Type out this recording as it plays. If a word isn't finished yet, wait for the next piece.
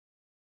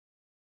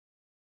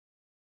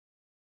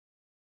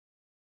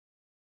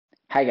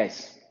Hi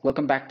guys,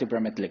 welcome back to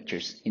BROMED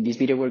Lectures. In this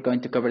video, we're going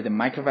to cover the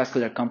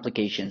microvascular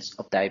complications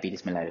of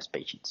diabetes mellitus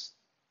patients.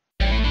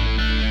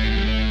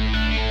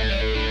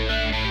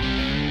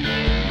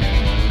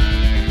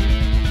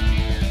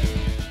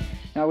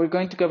 Now we're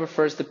going to cover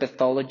first the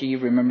pathology.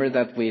 Remember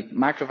that with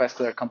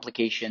microvascular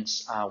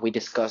complications, we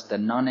discussed the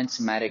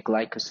non-enzymatic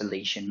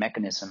glycosylation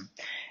mechanism,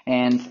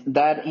 and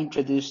that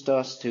introduced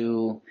us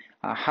to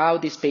how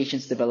these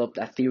patients developed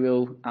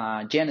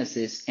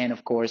arteriogenesis and,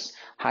 of course,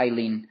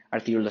 hyaline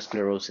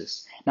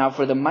arteriolosclerosis. Now,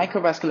 for the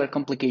microvascular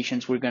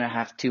complications, we're going to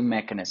have two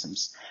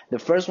mechanisms. The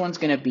first one's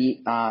going to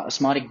be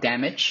osmotic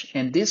damage,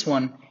 and this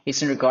one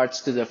is in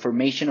regards to the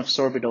formation of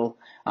sorbitol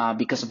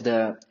because of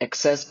the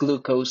excess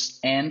glucose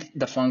and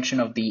the function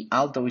of the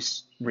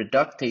aldose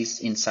reductase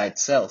inside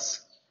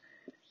cells.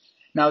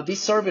 Now,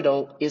 this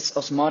sorbitol is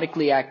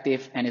osmotically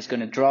active and is going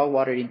to draw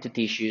water into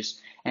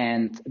tissues,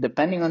 and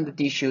depending on the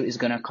tissue is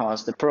going to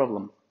cause the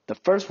problem. The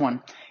first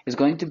one is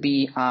going to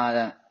be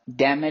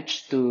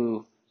damage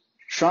to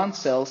Schwann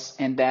cells,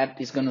 and that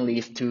is going to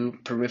lead to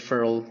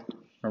peripheral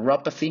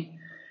neuropathy.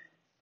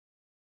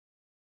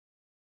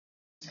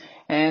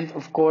 And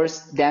of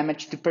course,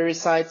 damage to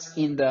pericytes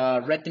in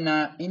the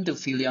retina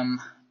endothelium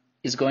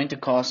is going to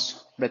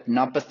cause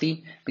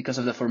retinopathy because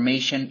of the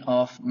formation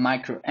of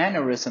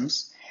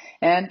microaneurysms.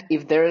 And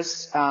if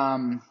there's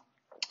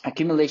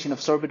accumulation of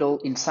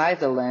sorbitol inside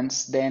the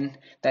lens, then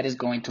that is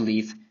going to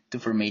lead to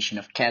formation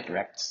of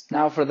cataracts.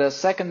 Now, for the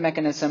second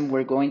mechanism,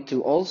 we're going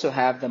to also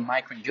have the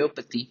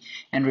microangiopathy.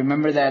 And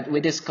remember that we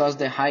discussed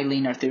the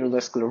hyaline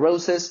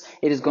arteriolosclerosis.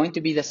 It is going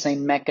to be the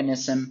same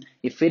mechanism.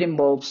 If it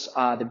involves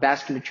the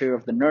vasculature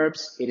of the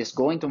nerves, it is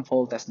going to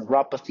unfold as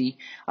neuropathy.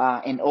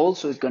 And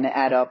also it's going to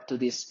add up to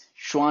this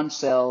Schwann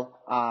cell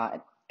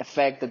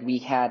effect that we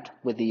had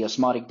with the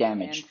osmotic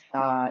damage.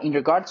 In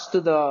regards to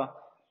the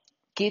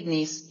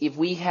kidneys, if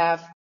we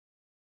have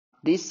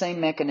this same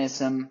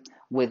mechanism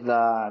with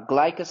the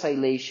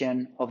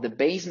glycosylation of the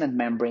basement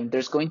membrane,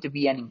 there's going to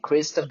be an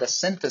increase of the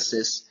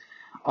synthesis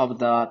of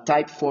the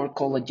type 4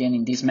 collagen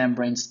in these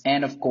membranes,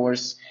 and of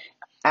course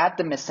at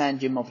the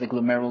mesangium of the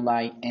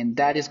glomeruli, and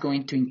that is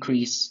going to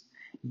increase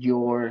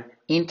your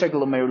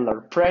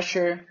intraglomerular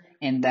pressure,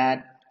 and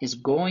that is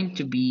going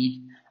to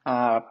be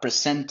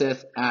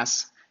presented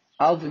as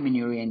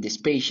albuminuria in these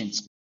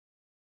patients.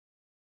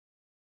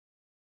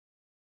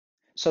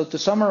 So to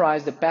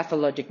summarize the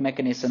pathologic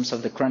mechanisms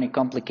of the chronic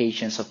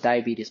complications of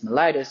diabetes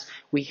mellitus,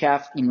 we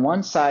have in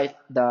one side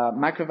the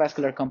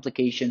microvascular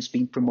complications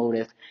being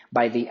promoted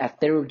by the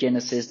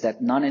arteriogenesis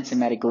that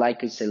non-enzymatic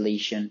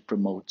glycosylation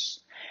promotes.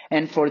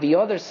 And for the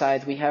other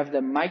side, we have the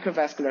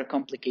microvascular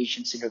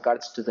complications in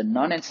regards to the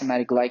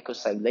non-enzymatic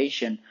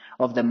glycosylation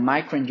of the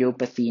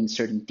microangiopathy in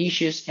certain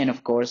tissues, and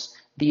of course,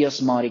 the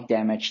osmotic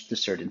damage to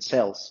certain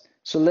cells.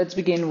 So let's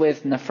begin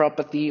with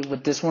nephropathy.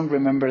 With this one,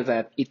 remember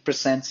that it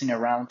presents in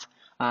around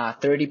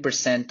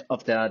 30%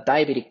 of the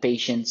diabetic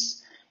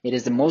patients. It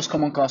is the most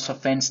common cause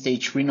of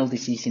end-stage renal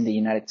disease in the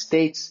United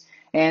States.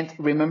 And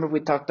remember, we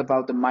talked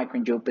about the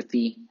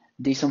microangiopathy.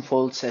 This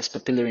unfolds as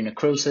papillary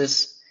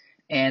necrosis.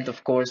 And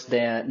of course,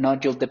 the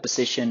nodule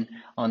deposition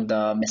on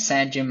the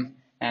mesangium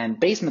and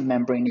basement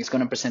membrane is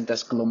going to present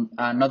as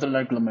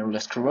nodular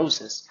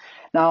glomerulosclerosis.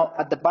 Now,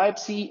 at the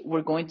biopsy,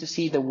 we're going to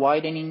see the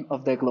widening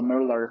of the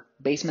glomerular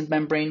basement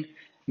membrane,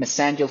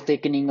 mesangial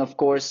thickening, of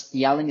course,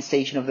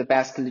 hyalinization of the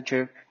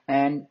vasculature,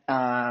 and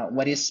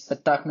what is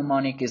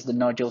pathognomonic is the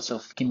nodules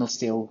of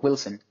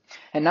Kimmel-Steele-Wilson.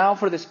 And now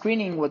for the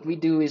screening, what we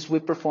do is we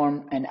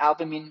perform an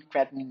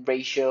albumin-creatinine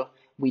ratio.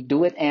 We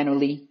do it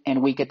annually,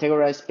 and we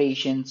categorize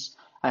patients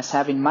as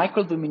having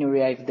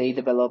microalbuminuria if they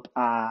develop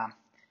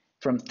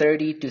from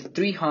 30 to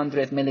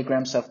 300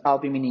 milligrams of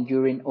albumin in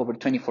urine over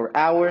 24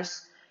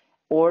 hours,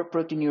 or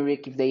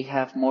proteinuric if they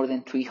have more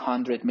than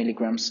 300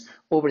 milligrams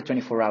over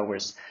 24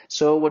 hours.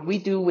 So what we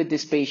do with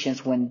these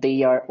patients when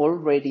they are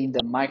already in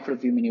the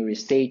microalbuminuria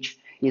stage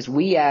is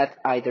we add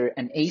either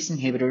an ACE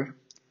inhibitor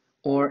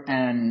or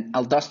an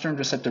aldosterone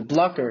receptor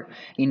blocker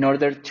in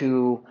order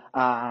to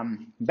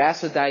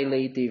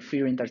vasodilate the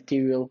efferent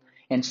arteriole,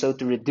 and so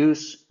to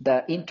reduce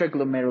the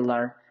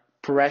intraglomerular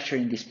pressure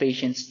in these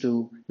patients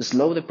to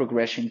slow the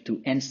progression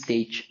to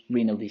end-stage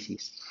renal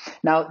disease.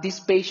 Now,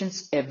 these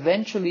patients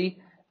eventually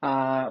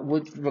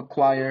would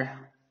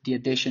require the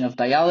addition of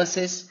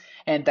dialysis,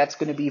 and that's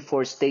going to be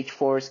for stage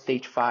 4,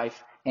 stage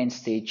 5, and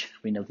stage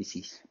renal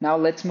disease. Now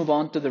let's move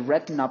on to the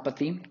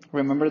retinopathy.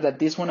 Remember that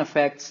this one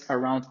affects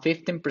around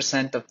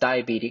 15% of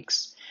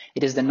diabetics.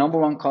 It is the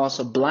 #1 cause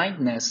of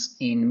blindness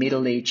in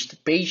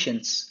middle-aged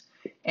patients.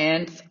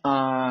 And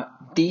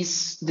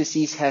this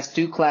disease has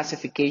two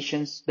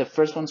classifications. The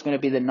first one's going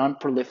to be the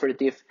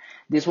non-proliferative.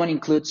 This one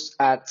includes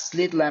at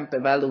slit lamp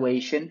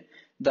evaluation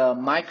the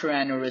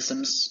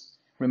microaneurysms.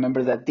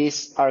 Remember that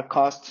these are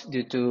caused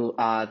due to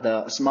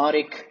the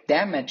osmotic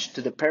damage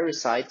to the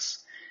pericytes,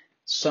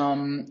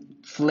 some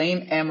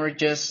flame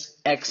hemorrhages,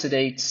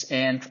 exudates,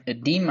 and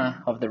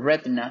edema of the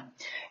retina.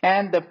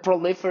 And the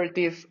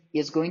proliferative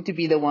is going to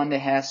be the one that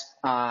has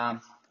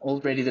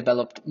already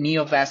developed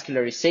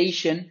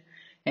neovascularization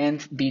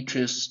and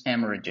vitreous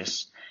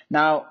hemorrhages.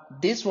 Now,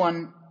 this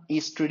one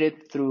is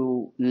treated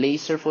through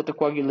laser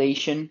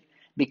photocoagulation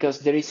because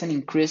there is an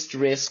increased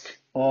risk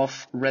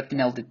of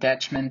retinal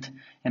detachment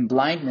and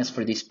blindness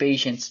for these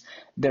patients.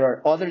 There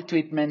are other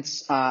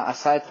treatments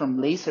aside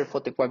from laser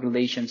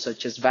photocoagulation,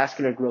 such as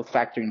vascular growth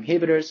factor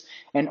inhibitors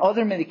and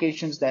other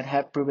medications that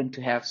have proven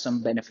to have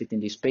some benefit in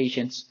these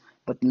patients,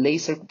 but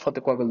laser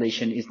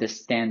photocoagulation is the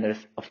standard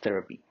of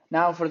therapy.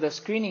 Now, for the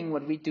screening,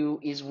 what we do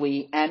is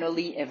we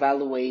annually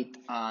evaluate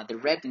the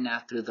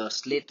retina through the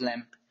slit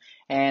lamp,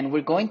 and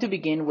we're going to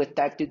begin with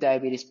type 2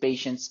 diabetes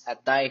patients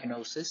at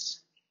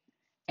diagnosis.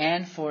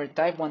 And for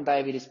type 1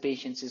 diabetes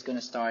patients, it's going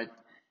to start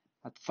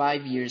at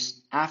 5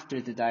 years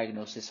after the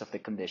diagnosis of the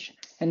condition.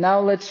 And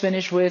now let's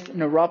finish with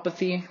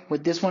neuropathy.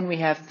 With this one, we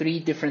have 3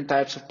 different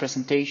types of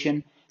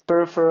presentation: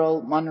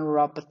 peripheral,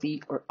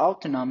 mononeuropathy, or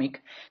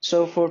autonomic.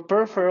 So for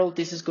peripheral,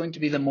 this is going to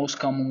be the most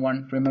common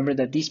one. Remember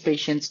that these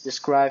patients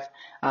describe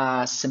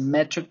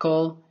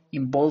symmetrical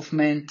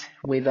involvement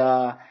with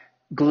a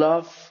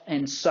glove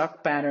and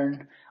sock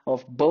pattern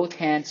of both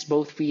hands,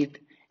 both feet,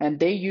 and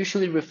they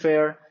usually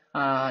refer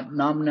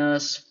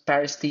numbness,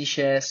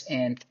 paresthesias,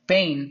 and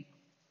pain.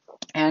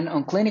 And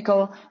on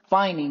clinical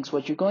findings,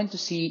 what you're going to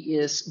see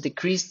is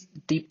decreased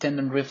deep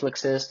tendon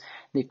reflexes,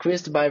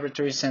 decreased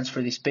vibratory sense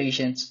for these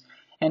patients,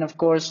 and of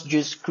course,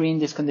 you screen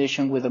this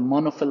condition with a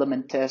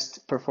monofilament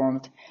test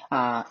performed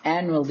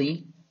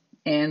annually.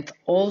 And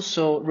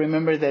also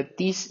remember that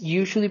this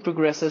usually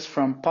progresses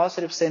from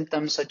positive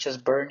symptoms such as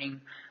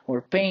burning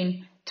or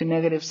pain to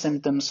negative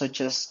symptoms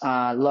such as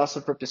loss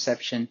of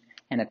proprioception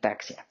and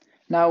ataxia.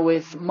 Now,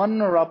 with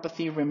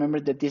mononeuropathy, remember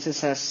that this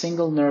is a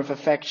single nerve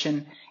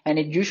affection, and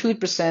it usually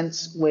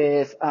presents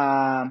with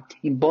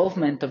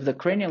involvement of the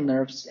cranial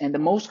nerves, and the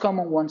most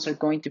common ones are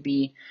going to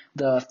be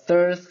the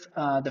third,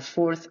 the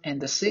fourth, and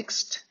the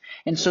sixth.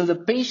 And so the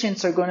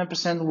patients are going to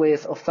present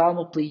with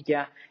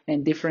ophthalmoplegia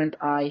and different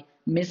eye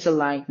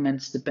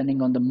misalignments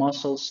depending on the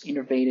muscles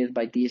innervated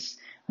by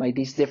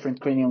these different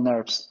cranial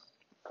nerves.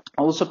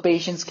 Also,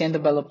 patients can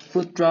develop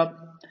foot drop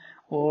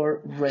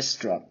or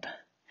wrist drop.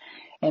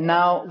 And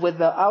now with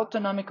the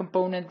autonomic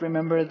component,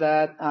 remember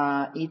that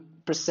it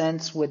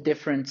presents with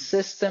different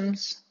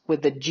systems.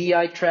 With the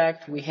GI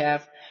tract, we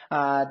have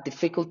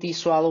difficulty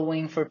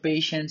swallowing for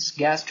patients,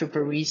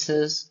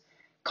 gastroparesis,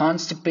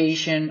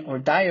 constipation, or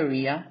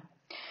diarrhea.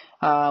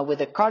 With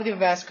the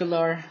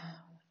cardiovascular,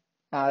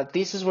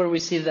 this is where we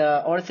see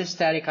the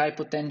orthostatic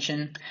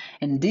hypotension,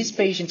 and these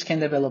patients can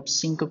develop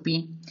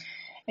syncope.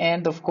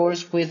 And of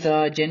course, with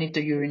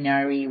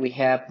genitourinary, we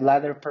have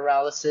bladder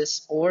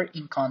paralysis or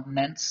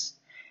incontinence,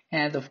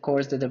 and of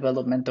course, the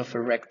development of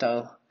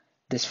erectile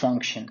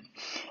dysfunction.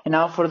 And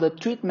now for the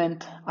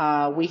treatment,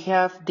 we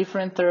have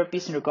different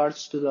therapies in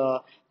regards to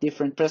the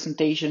different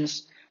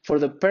presentations. For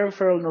the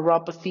peripheral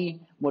neuropathy,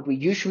 what we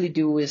usually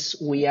do is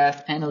we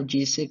add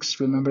analgesics.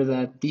 Remember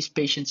that these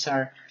patients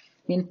are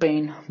in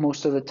pain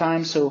most of the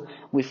time, so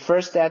we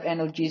first add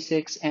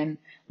analgesics, and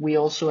we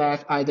also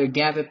add either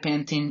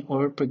gabapentin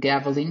or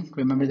pregabalin.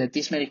 Remember that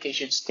these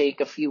medications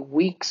take a few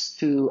weeks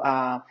to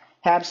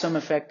have some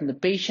effect on the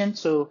patient,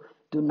 so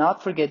do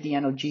not forget the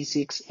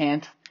analgesics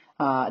and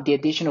the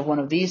addition of one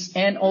of these.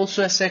 And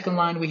also as second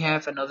line, we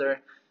have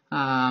another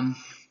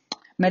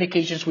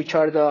medications, which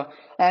are the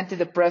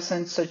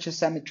antidepressants such as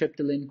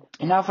amitriptyline.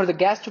 And now for the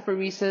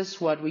gastroparesis,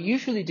 what we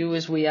usually do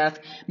is we add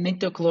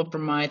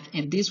metoclopramide,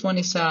 and this one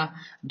is a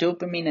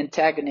dopamine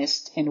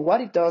antagonist. And what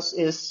it does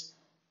is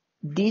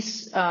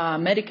this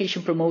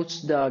medication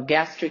promotes the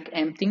gastric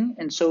emptying,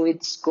 and so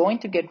it's going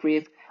to get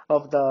rid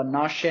of the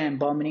nausea and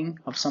vomiting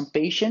of some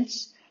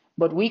patients.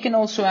 But we can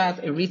also add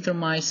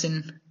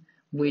erythromycin,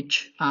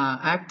 which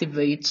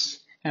activates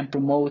and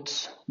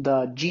promotes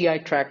the GI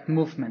tract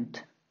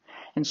movement.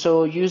 And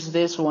so use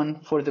this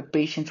one for the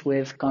patients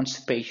with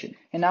constipation.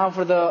 And now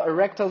for the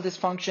erectile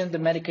dysfunction, the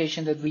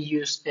medication that we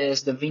use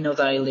is the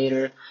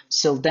venodilator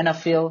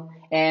sildenafil,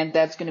 and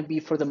that's going to be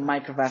for the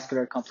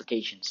microvascular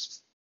complications.